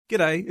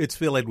G'day, it's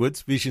Phil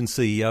Edwards, Vision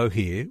CEO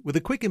here, with a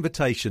quick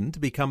invitation to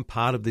become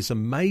part of this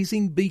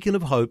amazing beacon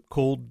of hope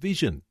called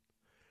Vision.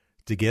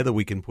 Together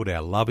we can put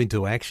our love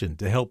into action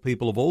to help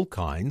people of all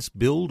kinds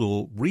build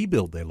or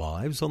rebuild their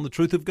lives on the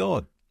truth of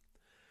God.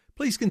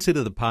 Please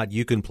consider the part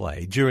you can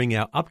play during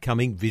our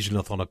upcoming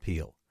Visionathon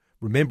appeal,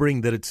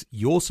 remembering that it's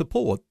your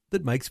support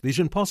that makes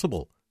Vision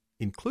possible,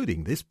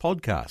 including this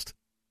podcast.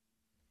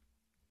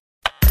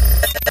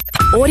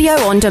 Audio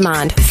on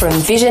demand from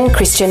Vision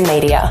Christian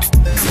Media.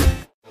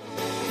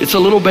 It's a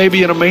little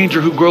baby in a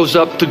manger who grows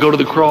up to go to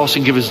the cross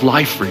and give his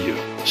life for you,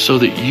 so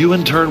that you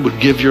in turn would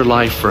give your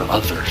life for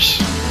others.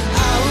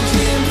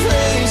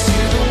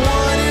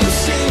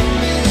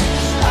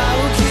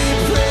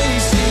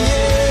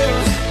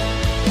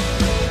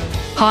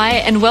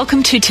 Hi, and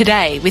welcome to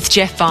Today with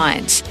Jeff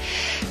Vines.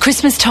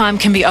 Christmas time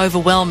can be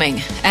overwhelming,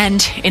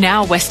 and in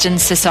our Western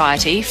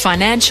society,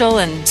 financial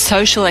and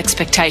social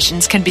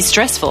expectations can be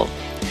stressful.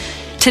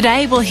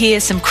 Today we'll hear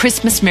some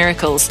Christmas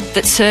miracles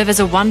that serve as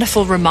a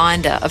wonderful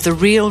reminder of the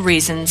real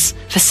reasons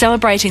for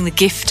celebrating the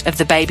gift of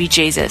the baby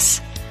Jesus.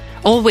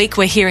 All week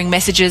we're hearing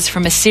messages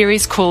from a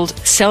series called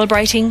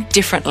Celebrating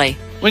Differently.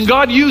 When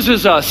God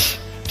uses us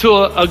to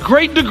a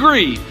great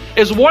degree,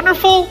 as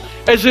wonderful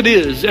as it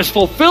is, as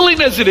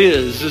fulfilling as it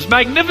is, as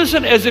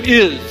magnificent as it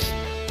is,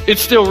 it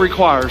still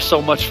requires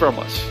so much from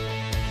us.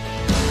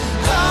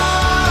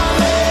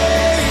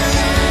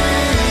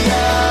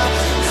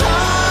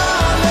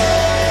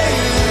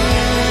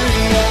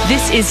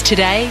 This is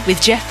Today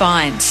with Jeff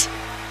Vines.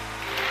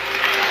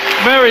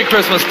 Merry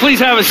Christmas. Please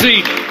have a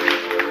seat.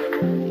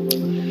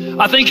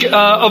 I think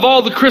of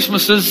all the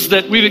Christmases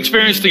that we've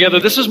experienced together,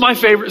 this is my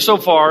favorite so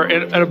far.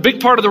 And a big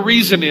part of the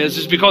reason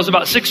is because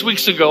about 6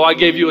 weeks ago, I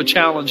gave you a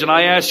challenge and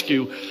I asked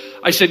you,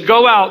 I said,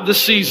 go out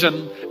this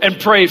season and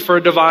pray for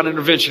a divine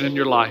intervention in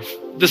your life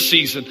this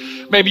season.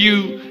 Maybe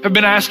you have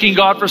been asking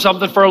God for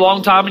something for a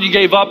long time and you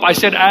gave up. I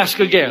said, ask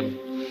again.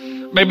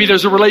 Maybe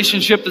there's a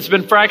relationship that's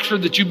been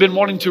fractured that you've been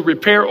wanting to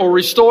repair or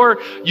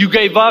restore. You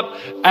gave up.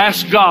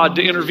 Ask God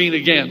to intervene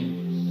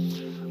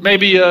again.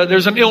 Maybe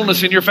there's an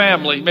illness in your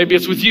family. Maybe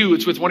it's with you.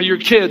 It's with one of your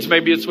kids.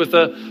 Maybe it's with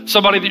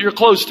somebody that you're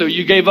close to.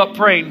 You gave up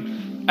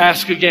praying.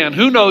 Ask again.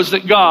 Who knows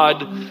that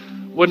God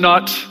would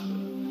not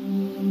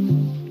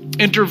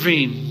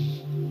intervene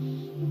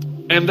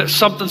and that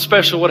something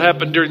special would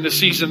happen during this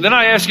season? Then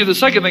I asked you the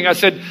second thing. I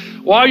said,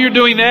 while you're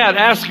doing that,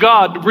 ask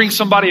God to bring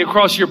somebody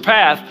across your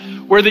path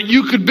where that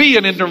you could be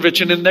an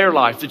intervention in their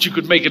life, that you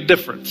could make a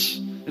difference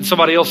in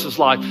somebody else's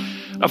life.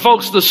 Now,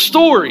 folks, the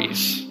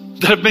stories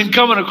that have been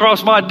coming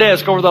across my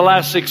desk over the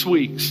last 6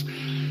 weeks,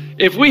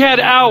 if we had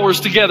hours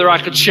together, I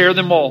could share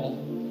them all.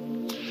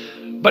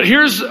 But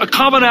here's a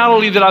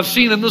commonality that I've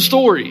seen in the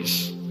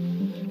stories,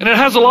 and it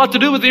has a lot to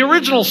do with the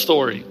original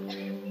story.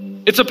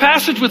 It's a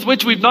passage with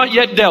which we've not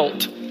yet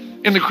dealt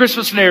in the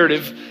Christmas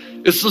narrative.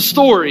 It's the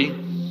story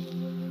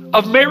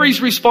of Mary's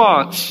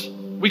response.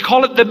 We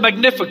call it the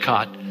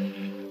Magnificat.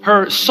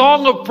 Her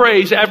song of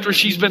praise after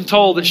she's been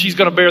told that she's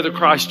going to bear the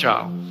Christ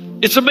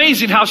child. It's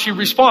amazing how she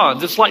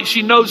responds. It's like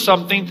she knows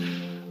something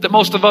that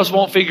most of us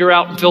won't figure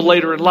out until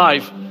later in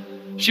life.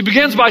 She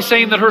begins by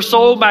saying that her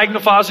soul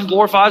magnifies and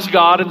glorifies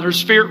God and her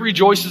spirit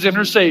rejoices in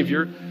her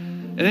Savior.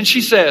 And then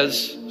she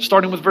says,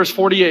 starting with verse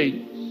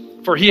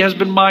 48, for he has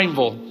been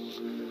mindful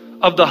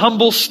of the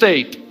humble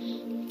state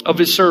of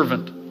his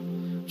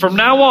servant. From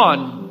now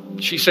on,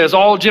 she says,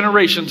 all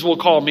generations will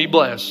call me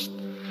blessed.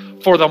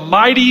 For the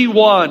mighty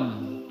one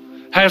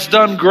has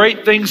done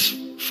great things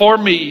for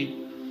me.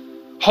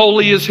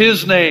 Holy is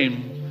his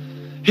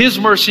name. His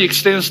mercy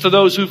extends to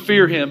those who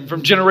fear him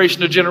from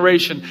generation to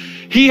generation.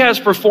 He has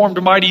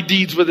performed mighty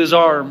deeds with his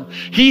arm.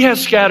 He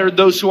has scattered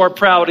those who are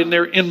proud in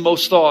their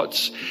inmost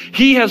thoughts.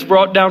 He has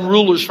brought down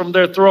rulers from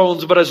their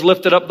thrones, but has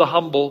lifted up the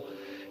humble.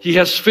 He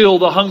has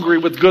filled the hungry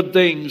with good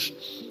things,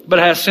 but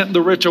has sent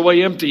the rich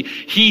away empty.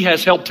 He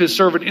has helped his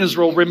servant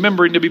Israel,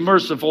 remembering to be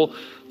merciful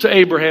to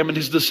Abraham and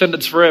his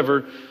descendants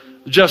forever,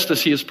 just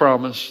as he has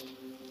promised.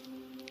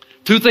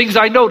 Two things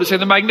I notice in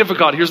the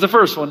Magnificat. Here's the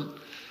first one.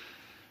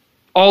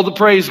 All the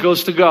praise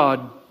goes to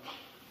God.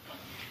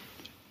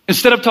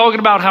 Instead of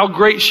talking about how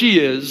great she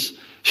is,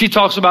 she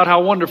talks about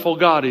how wonderful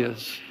God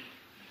is.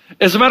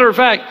 As a matter of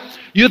fact,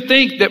 you'd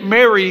think that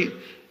Mary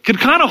could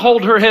kind of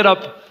hold her head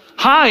up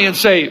high and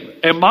say,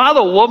 am I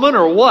the woman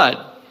or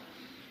what?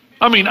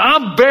 I mean,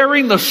 I'm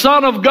bearing the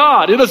Son of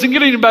God. It doesn't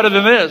get any better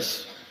than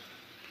this.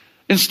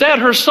 Instead,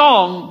 her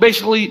song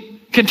basically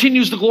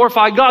continues to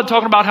glorify God,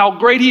 talking about how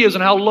great he is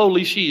and how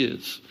lowly she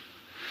is.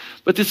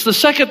 But it's the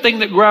second thing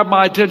that grabbed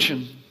my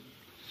attention.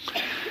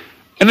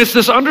 And it's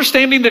this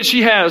understanding that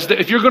she has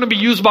that if you're going to be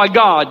used by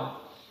God,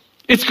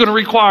 it's going to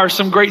require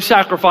some great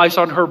sacrifice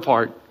on her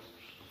part.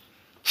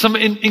 Some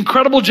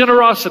incredible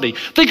generosity.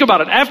 Think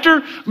about it.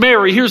 After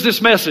Mary hears this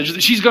message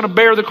that she's going to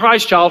bear the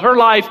Christ child, her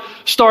life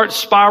starts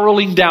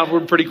spiraling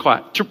downward pretty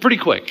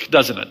quick,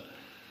 doesn't it?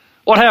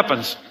 What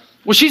happens?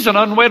 Well, she's an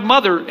unwed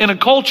mother in a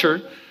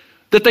culture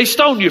that they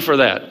stone you for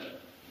that.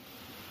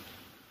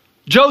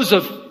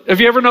 Joseph,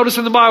 have you ever noticed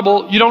in the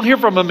Bible, you don't hear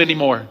from him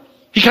anymore.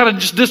 He kind of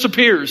just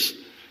disappears.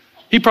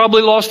 He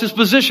probably lost his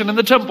position in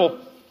the temple.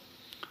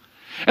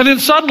 And then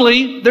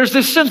suddenly there's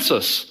this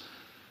census.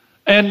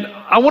 And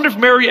I wonder if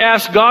Mary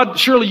asked God,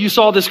 surely you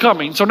saw this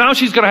coming. So now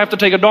she's going to have to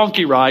take a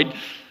donkey ride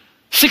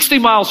 60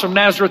 miles from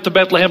Nazareth to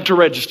Bethlehem to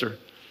register.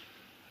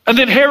 And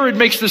then Herod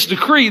makes this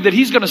decree that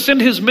he's going to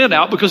send his men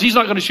out because he's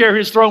not going to share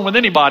his throne with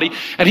anybody.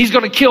 And he's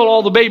going to kill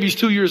all the babies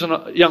 2 years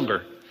and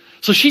younger.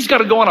 So she's got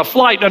to go on a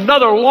flight,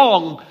 another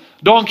long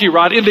donkey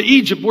ride into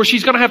Egypt, where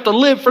she's going to have to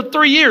live for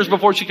 3 years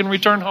before she can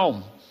return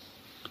home.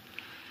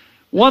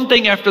 One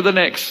thing after the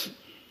next.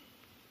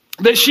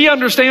 That she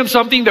understands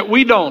something that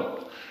we don't.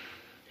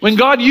 When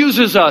God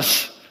uses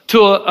us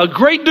to a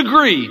great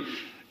degree,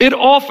 it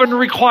often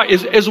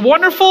requires, as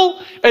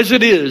wonderful as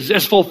it is,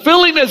 as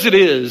fulfilling as it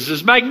is,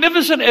 as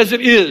magnificent as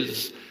it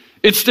is,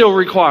 it still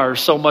requires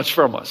so much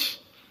from us.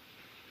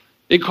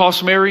 It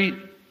cost Mary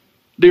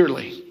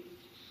dearly.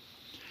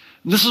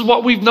 And this is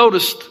what we've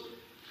noticed,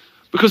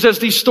 because as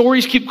these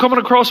stories keep coming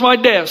across my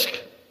desk,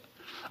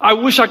 I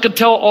wish I could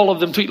tell all of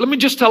them to you. Let me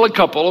just tell a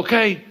couple,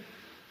 okay?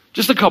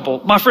 Just a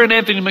couple. My friend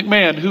Anthony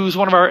McMahon, who's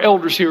one of our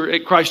elders here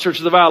at Christ Church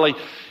of the Valley,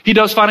 he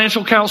does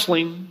financial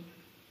counseling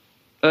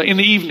in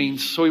the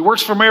evenings. So he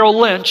works for Merrill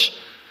Lynch,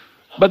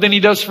 but then he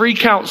does free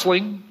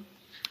counseling,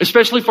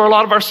 especially for a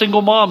lot of our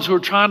single moms who are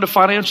trying to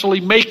financially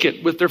make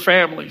it with their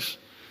families.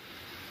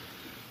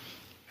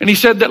 And he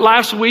said that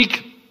last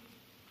week,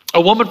 a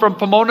woman from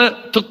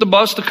Pomona took the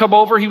bus to come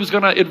over. He was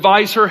going to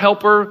advise her,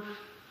 help her,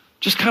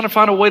 just kind of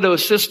find a way to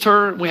assist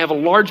her. We have a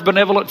large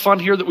benevolent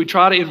fund here that we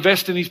try to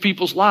invest in these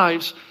people's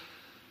lives.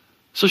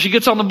 So she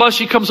gets on the bus,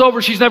 she comes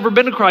over. She's never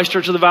been to Christ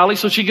Church of the Valley,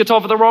 so she gets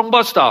off at the wrong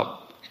bus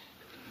stop.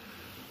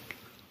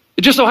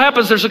 It just so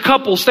happens there's a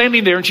couple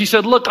standing there, and she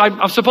said, look,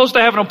 I'm supposed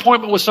to have an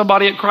appointment with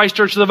somebody at Christ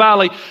Church of the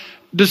Valley.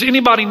 Does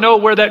anybody know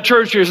where that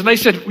church is? And they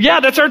said, yeah,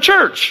 that's our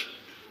church.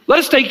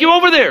 Let's take you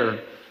over there.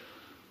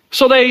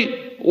 So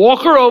they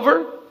walk her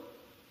over,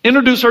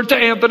 introduce her to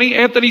Anthony.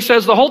 Anthony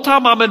says, the whole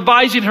time I'm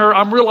advising her,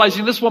 I'm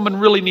realizing this woman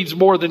really needs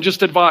more than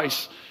just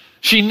advice.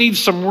 She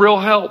needs some real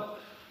help.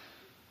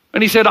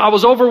 And he said, I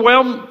was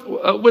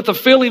overwhelmed with a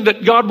feeling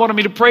that God wanted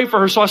me to pray for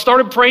her. So I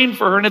started praying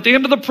for her. And at the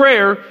end of the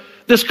prayer,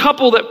 this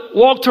couple that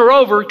walked her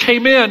over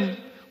came in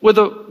with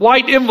a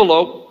white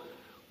envelope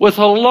with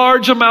a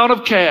large amount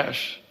of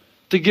cash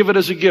to give it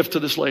as a gift to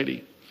this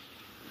lady.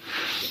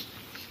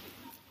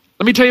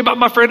 Let me tell you about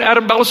my friend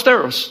Adam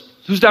Ballesteros,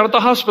 who's down at the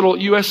hospital at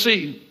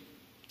USC,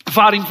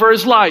 fighting for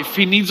his life.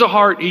 He needs a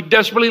heart. He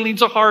desperately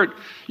needs a heart.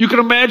 You can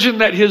imagine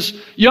that his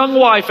young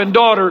wife and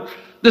daughter,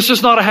 this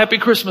is not a happy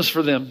Christmas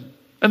for them.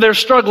 And they're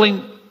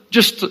struggling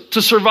just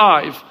to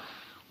survive.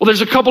 Well, there's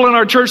a couple in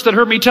our church that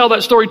heard me tell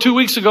that story 2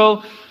 weeks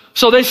ago.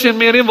 So they send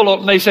me an envelope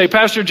and they say,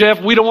 Pastor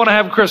Jeff, we don't want to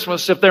have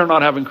Christmas if they're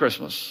not having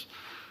Christmas.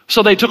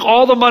 So they took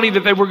all the money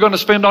that they were going to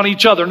spend on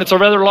each other. And it's a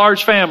rather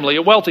large family,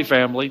 a wealthy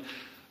family.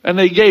 And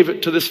they gave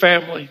it to this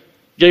family,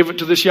 gave it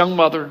to this young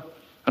mother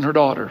and her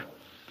daughter.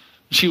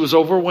 She was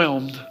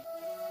overwhelmed.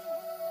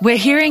 We're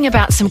hearing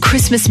about some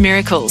Christmas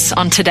miracles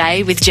on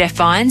Today with Jeff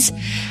Vines,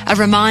 a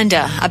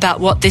reminder about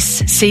what this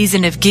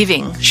season of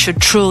giving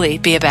should truly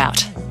be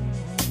about.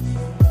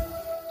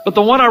 But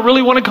the one I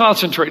really want to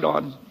concentrate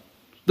on,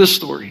 this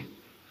story.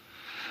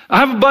 I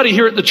have a buddy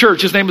here at the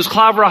church. His name is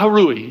Clive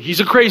Raharui.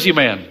 He's a crazy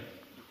man.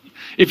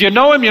 If you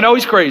know him, you know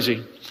he's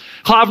crazy.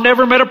 Clive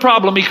never met a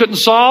problem he couldn't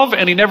solve,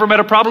 and he never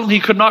met a problem he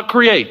could not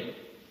create.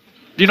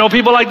 Do you know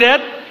people like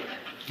that?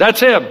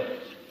 That's him.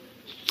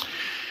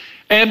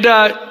 And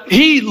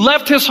he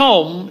left his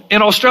home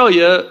in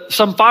Australia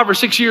some 5 or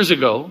 6 years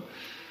ago,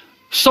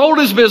 sold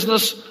his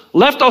business,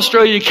 left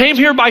Australia, came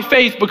here by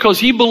faith because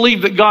he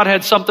believed that God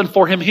had something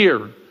for him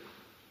here.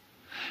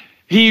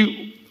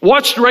 He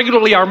watched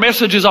regularly our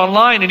messages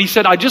online, and he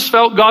said, I just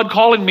felt God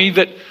calling me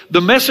that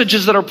the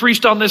messages that are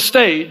preached on this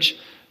stage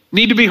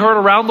need to be heard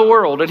around the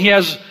world. And he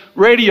has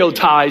radio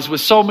ties with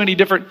so many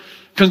different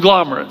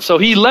conglomerates. So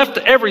he left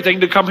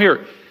everything to come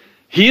here.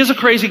 He is a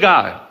crazy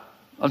guy.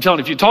 I'm telling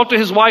you, if you talk to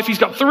his wife, he's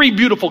got 3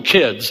 beautiful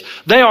kids.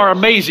 They are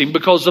amazing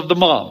because of the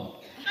mom.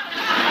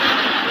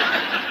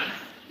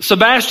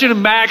 Sebastian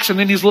and Max, and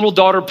then his little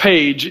daughter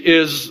Paige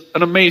is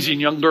an amazing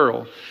young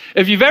girl.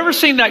 If you've ever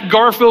seen that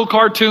Garfield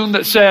cartoon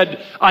that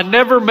said, I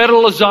never met a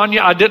lasagna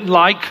I didn't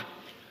like.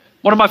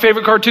 One of my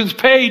favorite cartoons,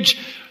 Paige,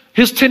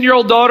 his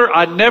 10-year-old daughter,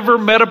 I never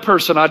met a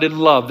person I didn't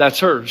love. That's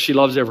her. She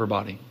loves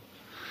everybody.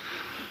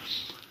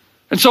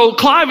 And so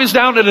Clive is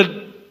down at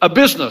a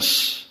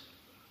business,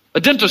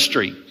 a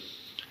dentistry.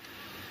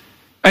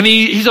 And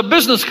he's a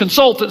business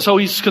consultant, so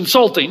he's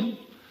consulting.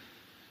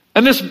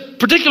 And this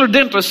particular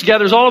dentist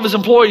gathers all of his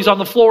employees on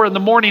the floor in the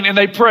morning, and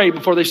they pray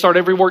before they start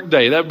every work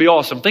day. That would be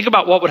awesome. Think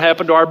about what would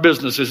happen to our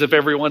businesses if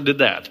everyone did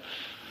that.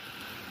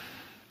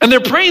 And they're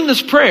praying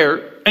this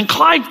prayer, and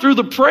Clive, through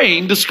the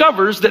praying,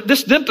 discovers that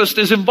this dentist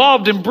is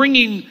involved in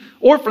bringing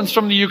orphans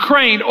from the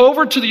Ukraine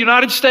over to the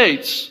United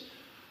States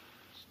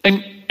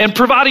and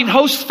providing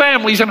host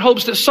families in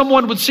hopes that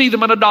someone would see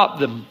them and adopt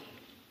them.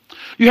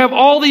 You have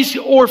all these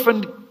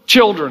orphaned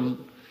children.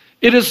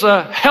 It is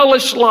a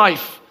hellish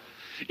life.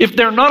 If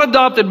they're not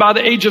adopted by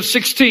the age of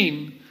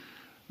 16,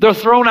 they're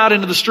thrown out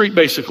into the street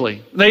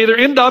basically. They either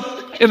end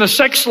up in the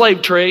sex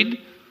slave trade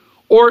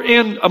or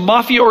in a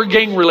mafia or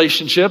gang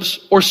relationships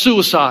or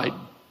suicide.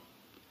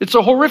 It's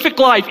a horrific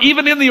life,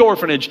 even in the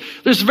orphanage.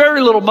 There's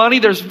very little money.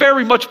 There's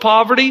very much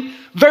poverty,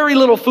 very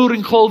little food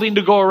and clothing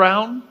to go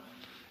around.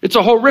 It's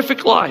a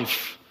horrific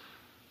life.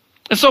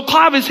 And so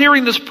Clive is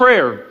hearing this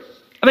prayer.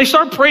 And they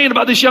start praying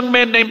about this young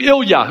man named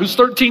Ilya, who's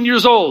 13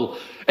 years old.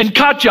 And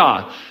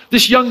Katya,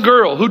 this young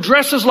girl who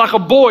dresses like a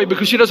boy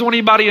because she doesn't want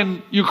anybody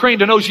in Ukraine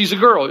to know she's a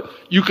girl.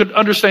 You could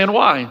understand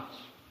why.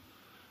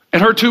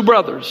 And her 2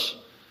 brothers.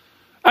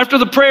 After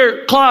the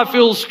prayer, Clive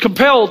feels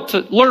compelled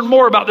to learn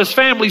more about this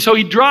family, so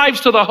he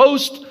drives to the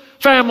host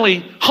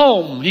family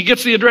home. He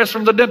gets the address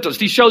from the dentist.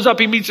 He shows up,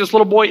 he meets this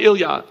little boy,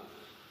 Ilya,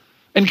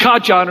 and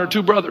Katya and her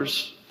 2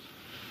 brothers.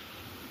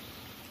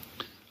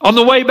 On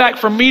the way back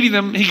from meeting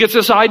them, he gets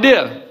this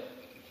idea.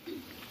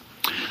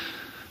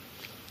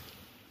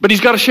 But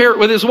he's got to share it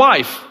with his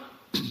wife,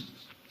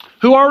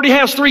 who already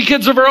has 3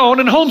 kids of her own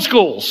and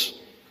homeschools.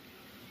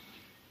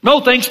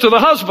 No thanks to the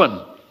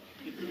husband.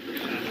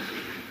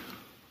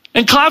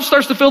 And Clive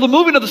starts to feel the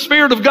moving of the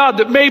Spirit of God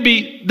that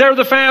maybe they're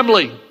the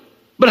family.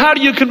 But how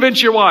do you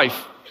convince your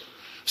wife?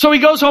 So he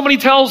goes home and he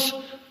tells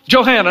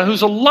Johanna,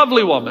 who's a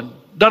lovely woman,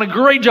 done a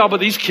great job with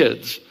these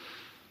kids,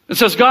 and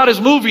says, God is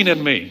moving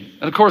in me.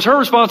 And of course her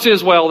response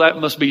is, well, that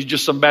must be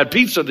just some bad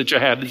pizza that you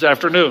had this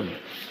afternoon.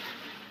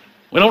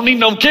 We don't need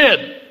no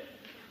kid.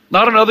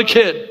 Not another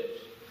kid.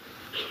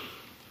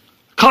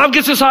 Clive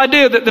gets this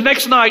idea that the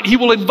next night he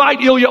will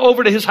invite Ilya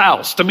over to his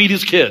house to meet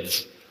his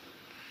kids.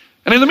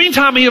 And in the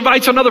meantime, he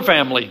invites another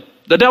family,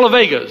 the De La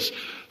Vegas,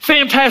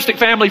 fantastic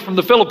family from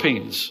the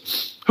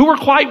Philippines, who were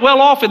quite well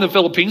off in the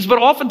Philippines, but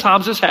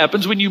oftentimes this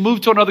happens when you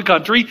move to another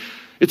country,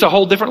 it's a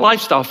whole different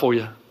lifestyle for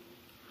you.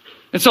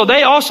 And so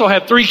they also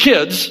have 3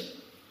 kids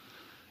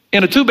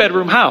in a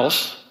 2-bedroom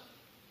house,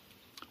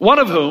 one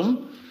of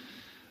whom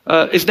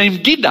is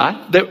named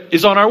Gita, that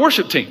is on our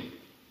worship team.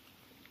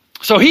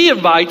 So he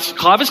invites,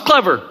 Clive is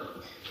clever,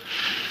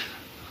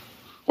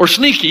 or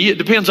sneaky, it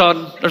depends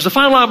on, there's a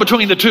fine line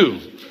between the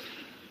two.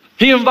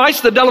 He invites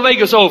the De La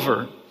Vegas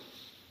over.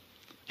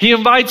 He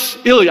invites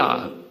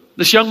Ilya,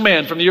 this young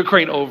man from the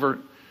Ukraine, over.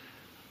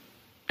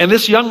 And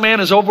this young man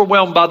is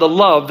overwhelmed by the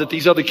love that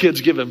these other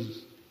kids give him.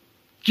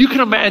 You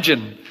can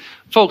imagine,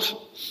 folks,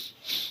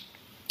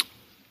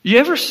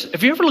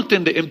 have you ever looked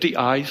into empty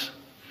eyes?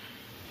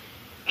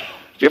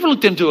 Have you ever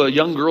looked into a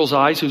young girl's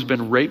eyes who's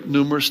been raped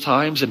numerous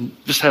times and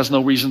just has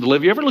no reason to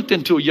live? Have you ever looked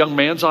into a young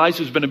man's eyes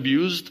who's been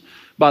abused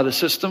by the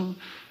system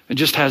and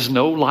just has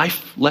no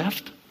life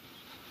left?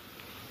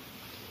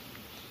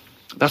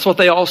 That's what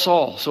they all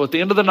saw. So at the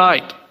end of the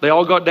night, they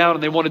all got down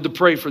and they wanted to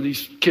pray for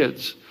these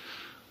kids.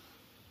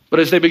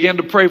 But as they began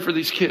to pray for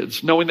these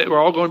kids, knowing that we're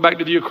all going back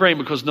to the Ukraine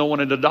because no one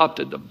had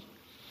adopted them,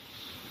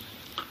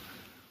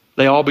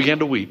 they all began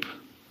to weep.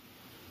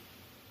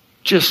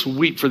 Just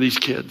weep for these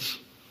kids.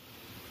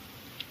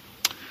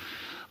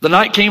 The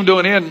night came to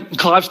an end and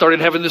Clive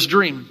started having this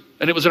dream.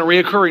 And it was a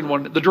reoccurring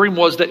one. The dream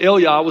was that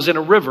Ilya was in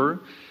a river.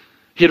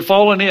 He had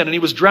fallen in and he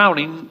was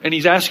drowning and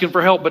he's asking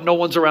for help, but no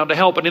one's around to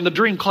help. And in the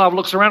dream, Clive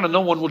looks around and no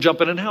one will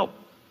jump in and help.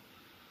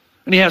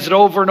 And he has it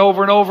over and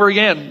over and over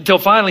again until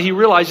finally he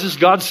realizes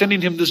God's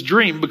sending him this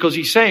dream because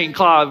he's saying,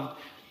 Clive,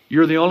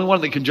 you're the only one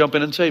that can jump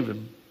in and save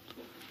him.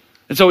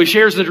 And so he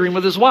shares the dream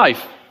with his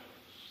wife.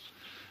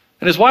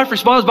 And his wife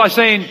responds by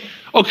saying,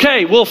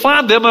 okay, we'll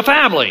find them a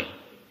family.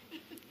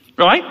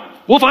 Right?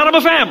 We'll find them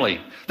a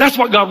family. That's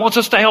what God wants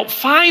us to help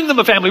find them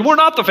a family. We're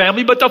not the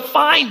family, but to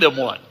find them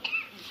one.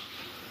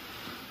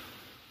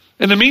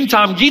 In the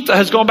meantime, Gita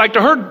has gone back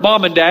to her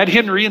mom and dad,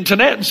 Henry and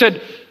Tanette, and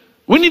said,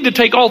 we need to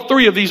take all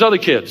 3 of these other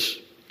kids,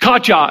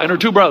 Katya and her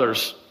 2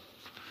 brothers.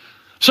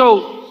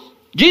 So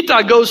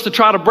Gita goes to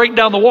try to break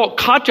down the wall.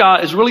 Katya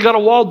has really got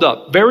it walled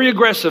up, very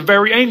aggressive,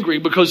 very angry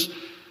because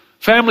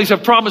families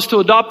have promised to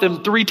adopt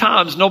them 3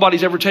 times.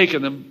 Nobody's ever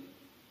taken them.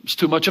 It's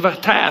too much of a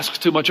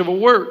task, too much of a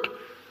work.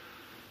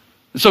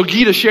 And so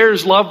Gita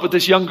shares love with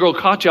this young girl,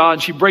 Katya,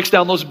 and she breaks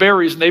down those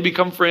barriers and they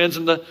become friends.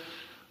 And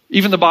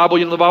even the Bible,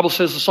 the Bible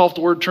says the soft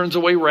word turns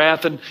away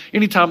wrath. And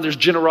anytime there's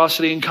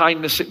generosity and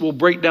kindness, it will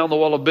break down the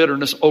wall of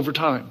bitterness over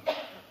time.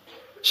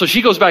 So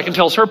she goes back and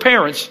tells her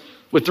parents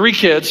with 3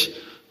 kids,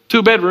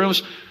 2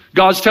 bedrooms,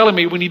 God's telling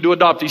me we need to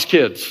adopt these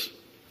kids.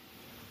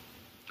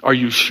 Are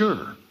you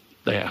sure?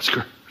 They ask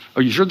her.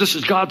 Are you sure this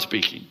is God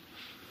speaking?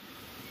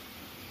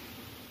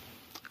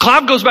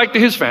 Clive goes back to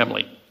his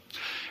family.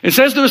 It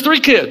says there was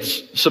 3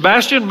 kids,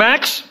 Sebastian,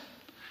 Max,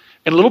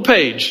 and little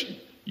Paige.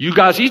 You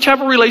guys each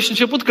have a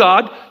relationship with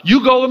God.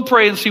 You go and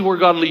pray and see where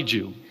God leads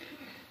you.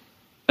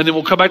 And then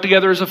we'll come back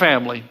together as a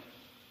family.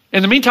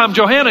 In the meantime,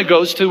 Johanna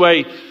goes to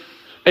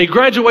a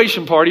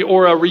graduation party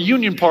or a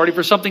reunion party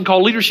for something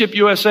called Leadership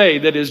USA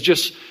that is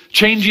just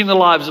changing the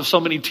lives of so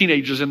many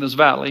teenagers in this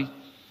valley.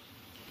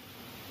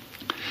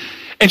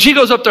 And she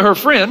goes up to her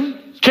friend,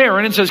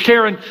 Karen, and says,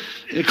 Karen,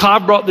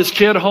 Clive brought this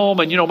kid home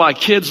and, my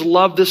kids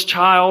love this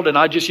child and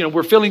I just,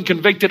 we're feeling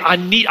convicted. I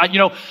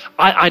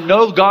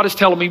know God is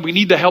telling me we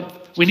need to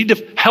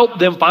help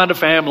them find a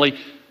family.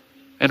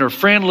 And her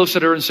friend looks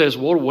at her and says,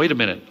 "Well, wait a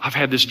minute. I've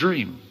had this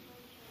dream.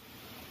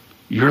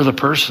 You're the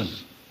person."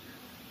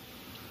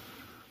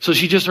 So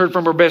she just heard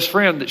from her best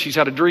friend that she's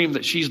had a dream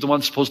that she's the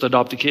one supposed to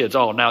adopt the kids.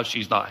 Oh, now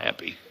she's not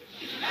happy.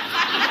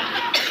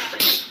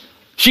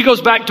 She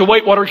goes back to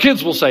wait what her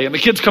kids will say. And the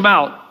kids come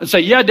out and say,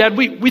 "Yeah, Dad,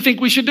 we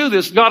think we should do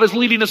this. God is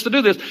leading us to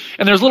do this."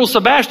 And there's little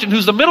Sebastian,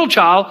 who's the middle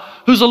child,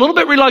 who's a little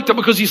bit reluctant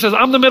because he says,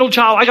 "I'm the middle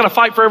child. I got to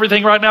fight for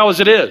everything right now as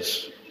it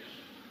is."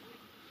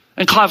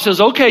 And Clive says,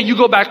 "Okay, you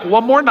go back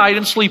one more night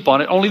and sleep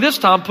on it. Only this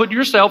time, put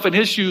yourself in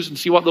his shoes and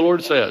see what the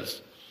Lord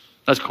says."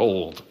 That's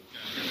cold.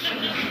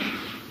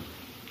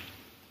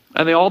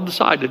 And they all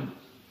decided.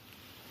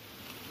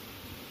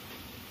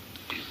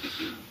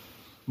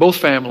 Both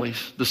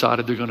families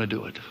decided they're going to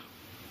do it.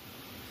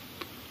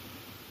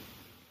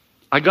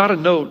 I got a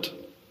note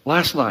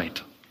last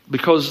night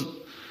because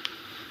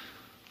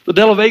the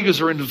De La Vegas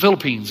are in the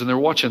Philippines and they're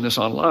watching this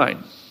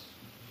online.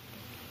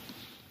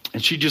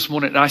 And she just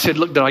wanted, and I said,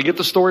 "Look, did I get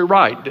the story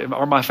right?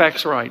 Are my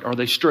facts right? Are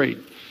they straight?"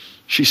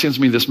 She sends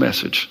me this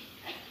message.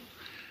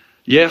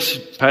 "Yes,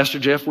 Pastor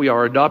Jeff, we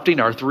are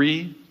adopting our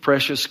 3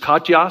 precious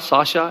Katya,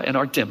 Sasha, and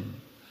Artem.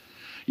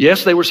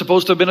 Yes, they were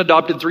supposed to have been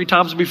adopted 3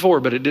 times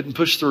before, but it didn't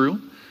push through.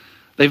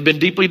 They've been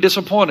deeply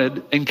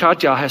disappointed, and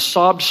Katya has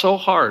sobbed so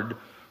hard,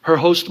 her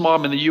host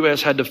mom in the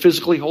U.S. had to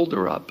physically hold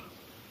her up.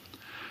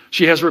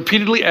 She has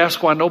repeatedly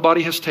asked why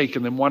nobody has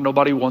taken them, why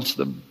nobody wants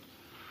them.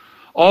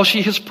 All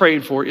she has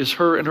prayed for is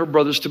her and her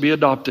brothers to be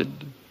adopted.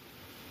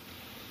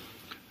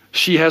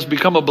 She has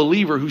become a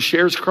believer who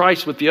shares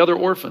Christ with the other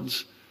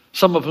orphans,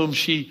 some of whom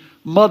she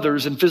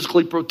mothers and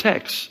physically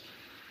protects.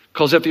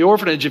 Because at the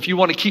orphanage, if you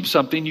want to keep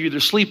something, you either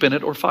sleep in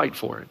it or fight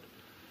for it.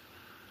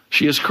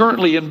 She is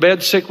currently in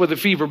bed sick with a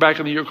fever back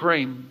in the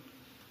Ukraine.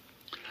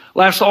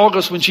 Last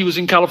August, when she was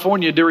in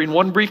California, during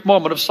one brief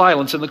moment of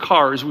silence in the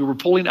car as we were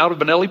pulling out of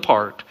Benelli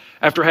Park,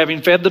 after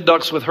having fed the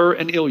ducks with her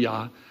and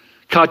Ilya,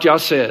 Katya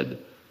said,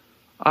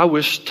 'I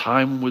wish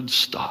time would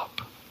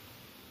stop.'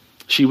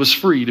 She was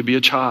free to be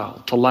a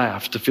child, to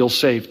laugh, to feel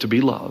safe, to be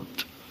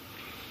loved."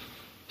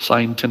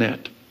 Signed,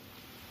 Tanette.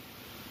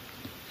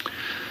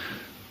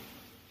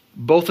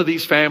 Both of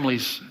these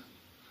families,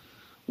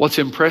 what's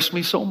impressed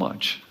me so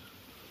much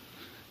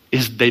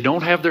is they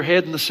don't have their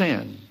head in the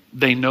sand.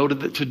 They know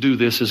that to do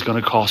this is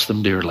going to cost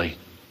them dearly.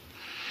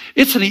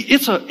 It's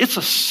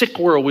a sick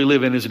world we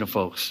live in, isn't it,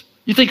 folks?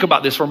 You think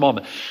about this for a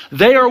moment.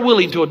 They are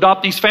willing to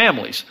adopt these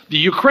families. The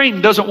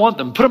Ukraine doesn't want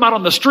them. Put them out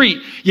on the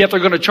street, yet they're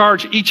going to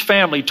charge each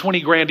family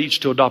 $20,000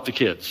 each to adopt the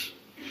kids.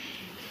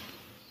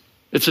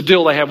 It's a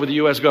deal they have with the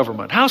U.S.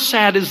 government. How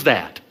sad is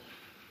that?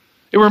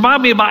 It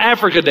reminded me of my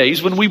Africa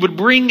days when we would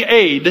bring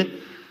aid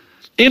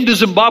into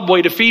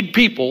Zimbabwe to feed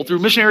people through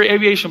missionary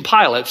aviation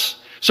pilots.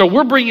 So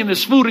we're bringing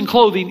this food and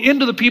clothing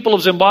into the people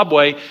of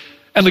Zimbabwe,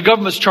 and the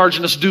government's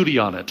charging us duty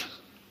on it.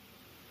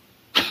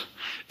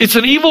 It's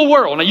an evil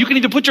world. Now, you can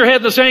either put your head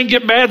in the sand,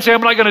 get mad, and say,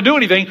 "I'm not going to do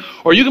anything,"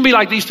 or you can be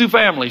like these 2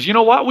 families. You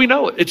know what? We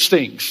know it. It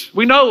stinks.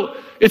 We know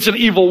it's an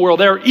evil world.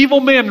 There are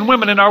evil men and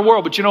women in our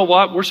world, but you know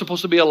what? We're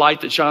supposed to be a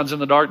light that shines in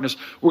the darkness.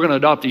 We're going to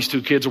adopt these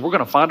 2 kids, and we're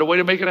going to find a way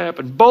to make it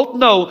happen. Both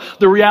know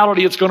the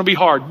reality. It's going to be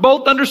hard.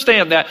 Both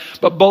understand that,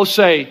 but both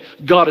say,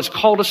 God has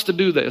called us to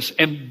do this,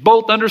 and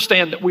both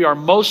understand that we are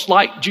most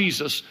like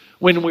Jesus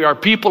when we are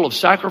people of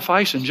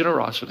sacrifice and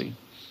generosity.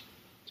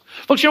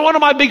 Folks, you know, one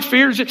of my big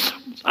fears is,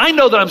 I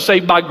know that I'm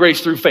saved by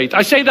grace through faith.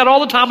 I say that all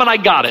the time, and I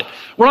got it.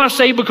 We're not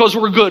saved because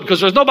we're good, because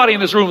there's nobody in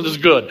this room that's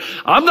good.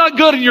 I'm not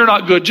good and you're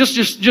not good.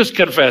 Just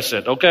confess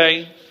it,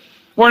 okay?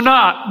 We're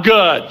not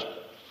good.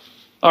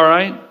 All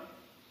right?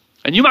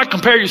 And you might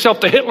compare yourself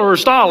to Hitler or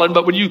Stalin,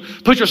 but when you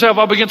put yourself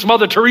up against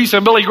Mother Teresa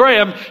and Billy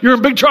Graham, you're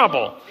in big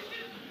trouble.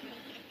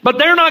 But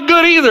they're not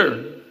good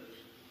either.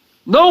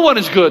 No one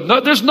is good. No,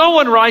 there's no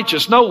one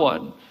righteous, no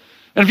one.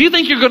 And if you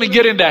think you're going to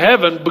get into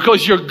heaven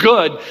because you're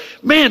good,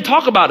 man,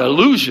 talk about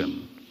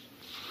illusion.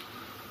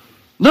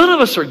 None of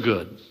us are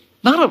good.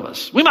 None of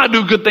us. We might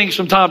do good things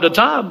from time to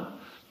time,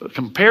 but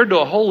compared to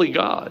a holy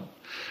God,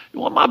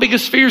 one of my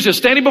biggest fears is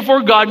standing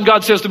before God, and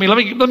God says to me, let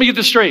me get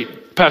this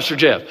straight, Pastor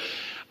Jeff.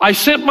 I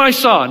sent my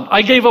son.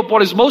 I gave up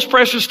what is most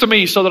precious to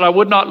me so that I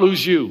would not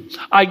lose you.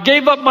 I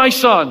gave up my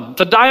son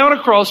to die on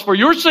a cross for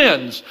your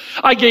sins.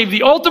 I gave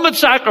the ultimate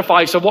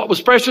sacrifice of what was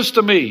precious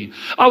to me.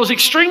 I was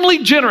extremely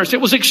generous. It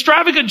was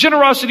extravagant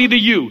generosity to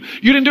you.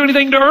 You didn't do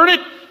anything to earn it.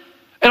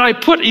 And I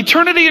put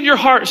eternity in your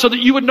heart so that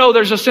you would know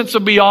there's a sense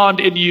of beyond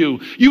in you.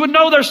 You would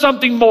know there's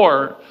something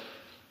more.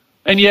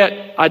 And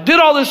yet I did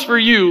all this for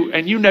you,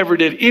 and you never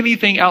did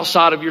anything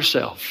outside of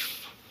yourself.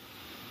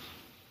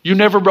 You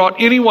never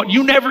brought anyone,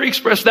 you never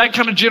expressed that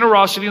kind of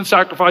generosity and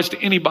sacrifice to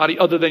anybody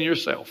other than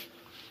yourself.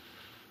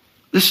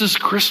 This is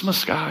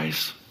Christmas,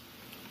 guys.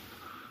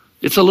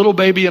 It's a little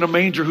baby in a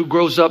manger who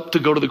grows up to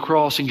go to the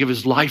cross and give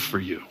his life for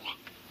you,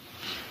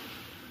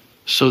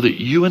 so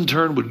that you in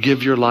turn would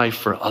give your life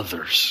for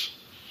others.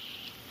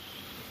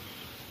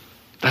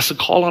 That's a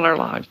call on our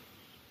lives.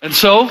 And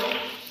so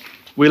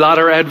we light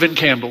our Advent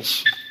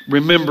candles,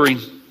 remembering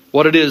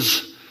what it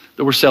is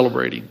that we're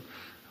celebrating.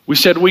 We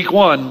said week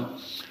 1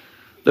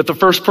 that the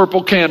first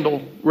purple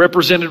candle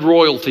represented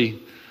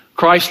royalty,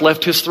 Christ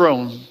left his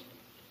throne.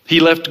 He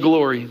left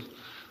glory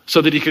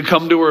so that he could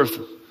come to earth,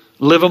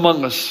 live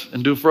among us,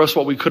 and do for us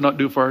what we could not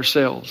do for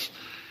ourselves.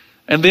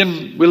 And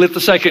then we lit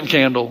the second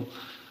candle,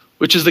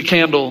 which is the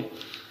candle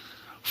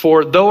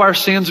for though our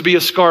sins be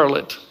as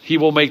scarlet, he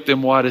will make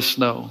them white as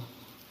snow.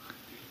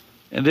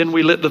 And then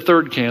we lit the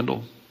third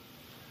candle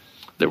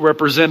that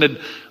represented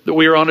that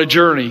we are on a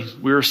journey.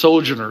 We are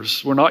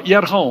sojourners. We're not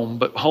yet home,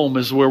 but home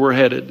is where we're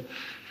headed.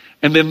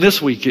 And then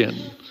this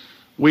weekend,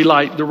 we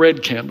light the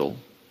red candle.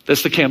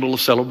 That's the candle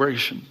of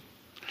celebration.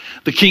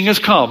 The King has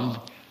come.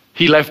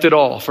 He left it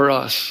all for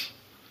us.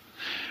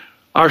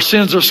 Our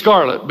sins are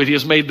scarlet, but he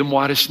has made them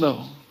white as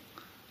snow.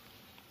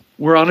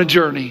 We're on a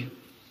journey.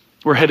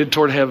 We're headed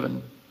toward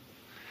heaven.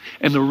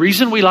 And the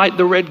reason we light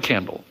the red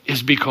candle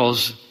is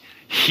because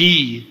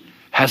he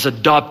has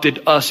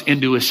adopted us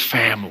into his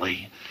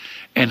family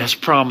and has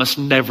promised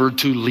never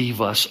to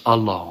leave us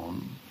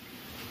alone.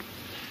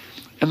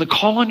 And the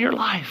call on your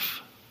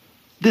life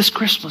this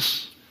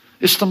Christmas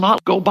is to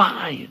not go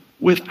by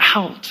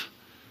without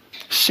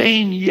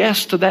saying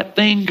yes to that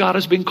thing God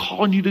has been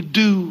calling you to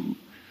do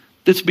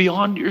that's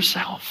beyond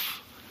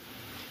yourself.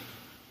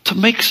 To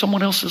make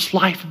someone else's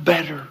life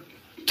better,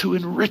 to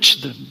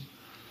enrich them,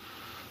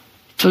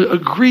 to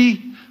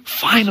agree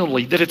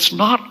finally that it's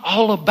not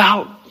all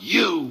about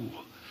you,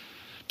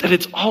 that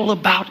it's all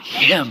about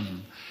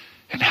him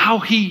and how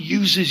he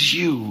uses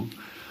you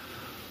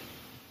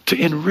to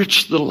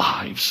enrich the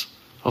lives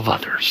of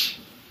others.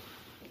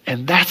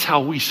 And that's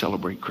how we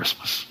celebrate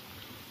Christmas.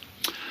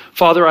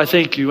 Father, I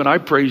thank you and I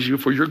praise you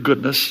for your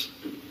goodness.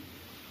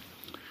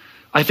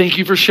 I thank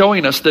you for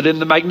showing us that in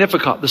the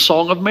Magnificat, the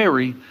Song of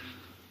Mary,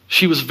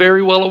 she was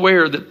very well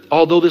aware that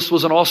although this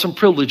was an awesome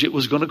privilege, it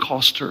was going to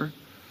cost her.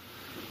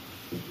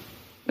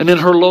 And in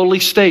her lowly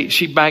state,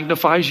 she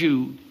magnifies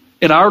you.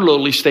 In our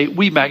lowly state,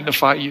 we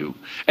magnify you.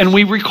 And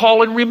we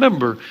recall and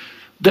remember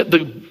that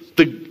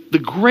the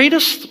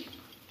greatest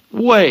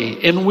way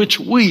in which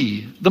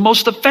the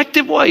most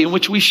effective way in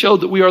which we show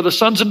that we are the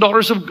sons and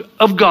daughters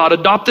of God,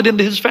 adopted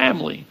into his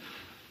family,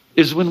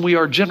 is when we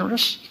are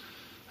generous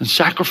and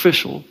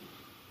sacrificial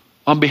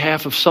on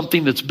behalf of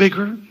something that's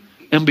bigger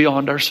and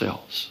beyond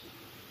ourselves.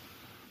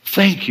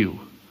 Thank you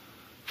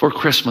for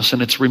Christmas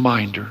and its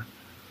reminder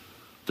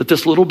that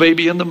this little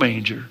baby in the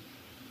manger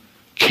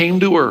came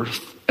to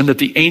earth and that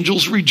the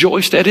angels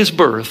rejoiced at his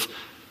birth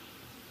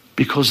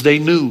because they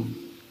knew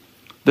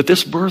that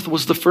this birth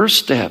was the first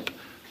step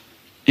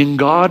in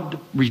God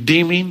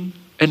redeeming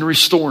and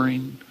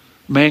restoring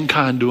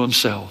mankind to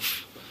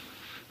himself.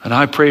 And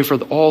I pray for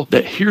all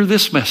that hear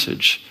this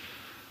message,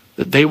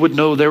 that they would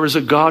know there is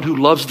a God who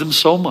loves them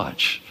so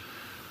much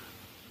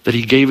that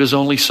he gave his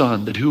only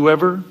son, that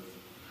whoever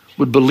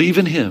would believe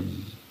in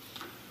him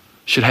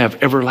should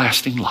have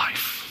everlasting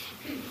life.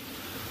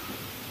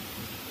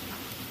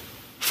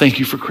 Thank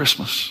you for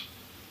Christmas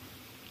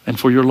and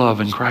for your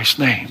love in Christ's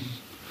name.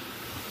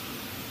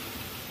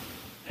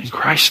 In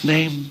Christ's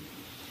name,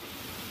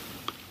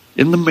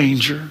 in the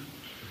manger,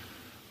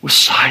 with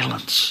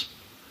silence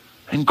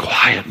and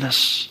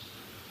quietness,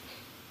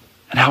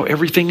 and how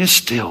everything is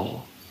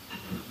still.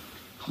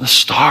 The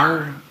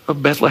star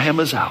of Bethlehem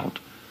is out.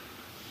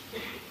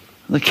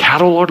 And the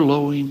cattle are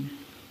lowing.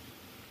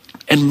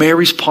 And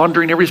Mary's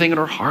pondering everything in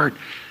her heart.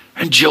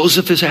 And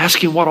Joseph is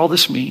asking what all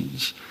this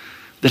means.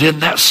 That in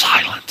that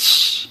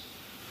silence,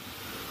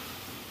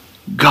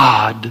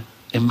 God,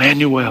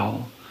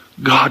 Emmanuel,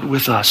 God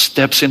with us,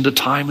 steps into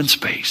time and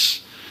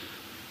space,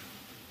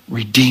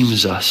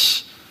 redeems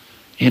us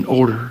in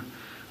order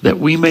that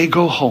we may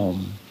go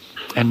home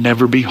and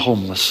never be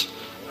homeless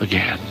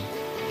again.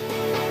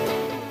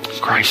 In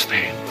Christ's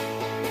name,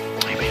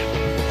 amen.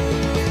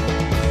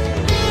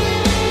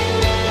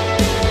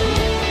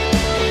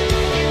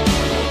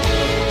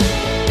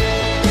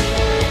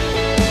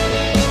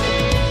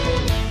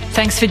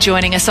 Thanks for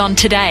joining us on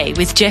Today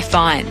with Jeff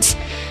Vines.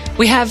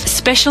 We have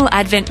special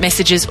Advent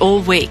messages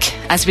all week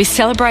as we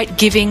celebrate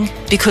giving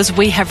because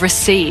we have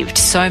received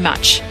so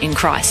much in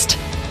Christ.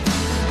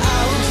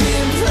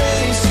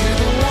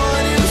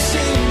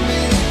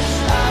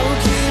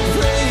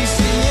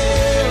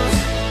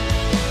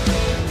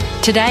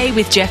 Today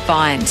with Jeff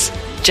Vines.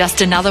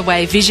 Just another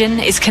way Vision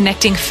is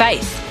connecting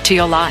faith to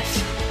your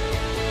life.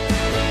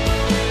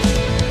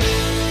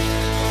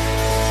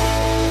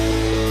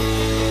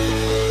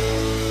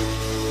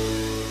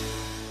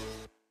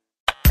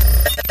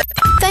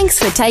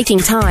 Thanks for taking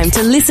time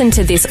to listen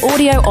to this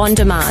audio on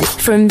demand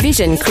from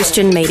Vision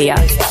Christian Media.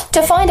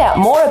 To find out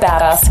more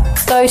about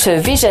us, go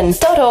to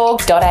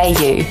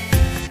vision.org.au.